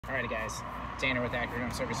Alrighty guys, Tanner with Accurate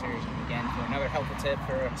Home Service here again for another helpful tip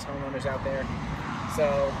for us homeowners out there.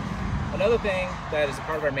 So another thing that is a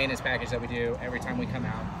part of our maintenance package that we do every time we come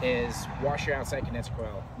out is wash your outside condenser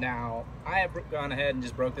coil. Now I have gone ahead and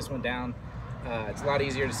just broke this one down. It's a lot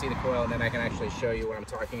easier to see the coil, and then I can actually show you what I'm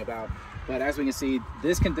talking about. But as we can see,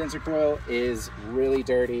 this condenser coil is really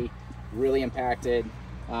dirty, really impacted.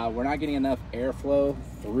 We're not getting enough airflow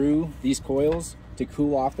through these coils to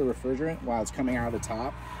cool off the refrigerant while it's coming out of the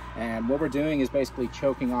top. And what we're doing is basically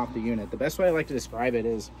choking off the unit. The best way I like to describe it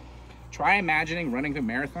is try imagining running a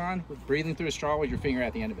marathon with breathing through a straw with your finger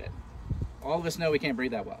at the end of it. All of us know we can't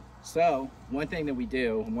breathe that well. So one thing that we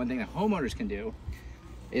do, and one thing that homeowners can do,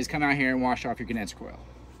 is come out here and wash off your condenser coil.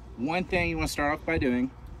 One thing you want to start off by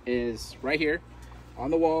doing is right here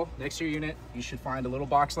on the wall next to your unit, you should find a little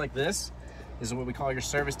box like this. This is what we call your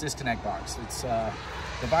service disconnect box. It's a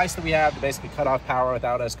device that we have to basically cut off power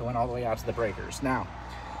without us going all the way out to the breakers. Now,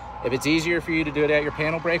 if it's easier for you to do it at your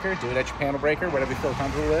panel breaker, do it at your panel breaker, whatever you feel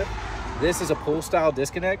comfortable with. This is a pull style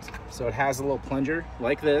disconnect, so it has a little plunger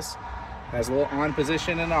like this. It has a little on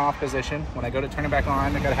position and an off position. When I go to turn it back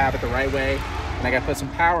on, I gotta have it the right way, and I gotta put some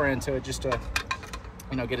power into it just to,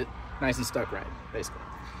 you know, get it nice and stuck right, basically.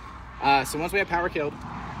 So once we have power killed,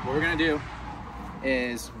 what we're gonna do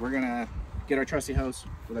is we're gonna get our trusty hose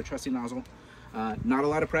with our trusty nozzle. Not a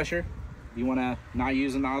lot of pressure. You wanna not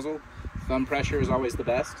use a nozzle. Thumb pressure is always the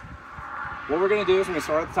best. What we're gonna do is we're gonna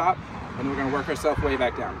start at the top, and we're gonna work ourselves way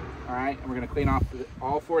back down. All right, and we're gonna clean off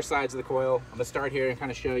all four sides of the coil. I'm gonna start here and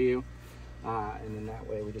kind of show you, and then that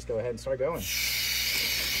way we just go ahead and start going.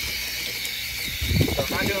 So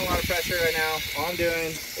I'm not doing a lot of pressure right now. All I'm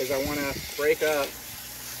doing is I wanna break up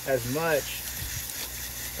as much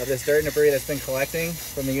of this dirt and debris that's been collecting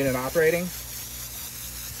from the unit operating.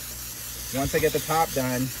 Once I get the top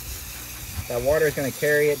done, that water is going to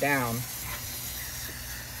carry it down,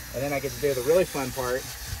 and then I get to do the really fun part,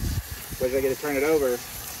 which I get to turn it over,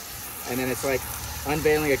 and then it's like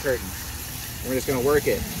unveiling a curtain. We're just going to work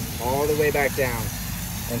it all the way back down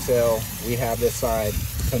until we have this side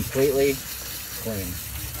completely clean.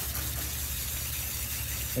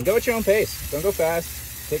 And go at your own pace. Don't go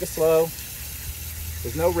fast. Take it slow.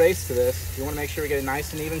 There's no race to this. You want to make sure we get it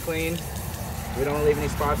nice and even clean. We don't want to leave any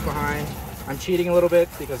spots behind. I'm cheating a little bit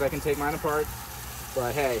because I can take mine apart,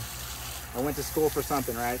 but hey, I went to school for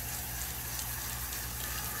something, right?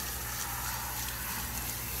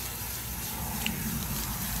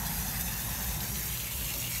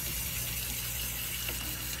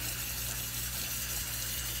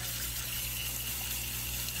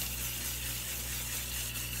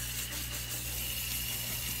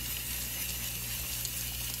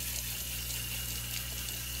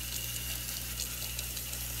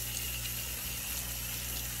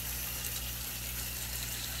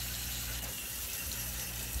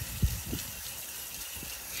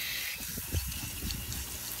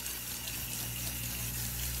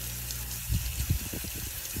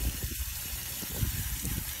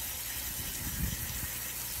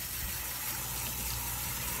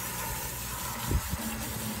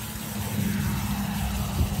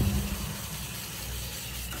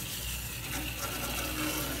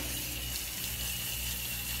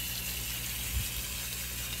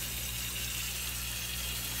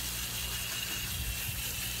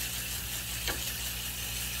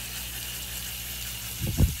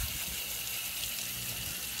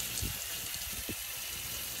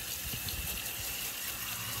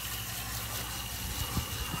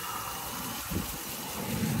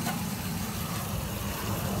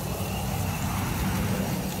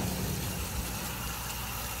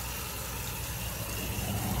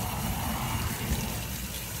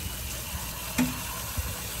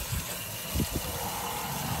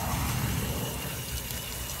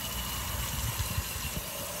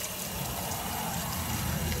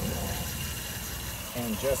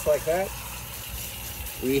 And just like that,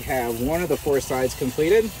 we have one of the four sides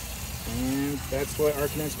completed, and that's what our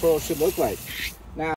condenser coil should look like. Now,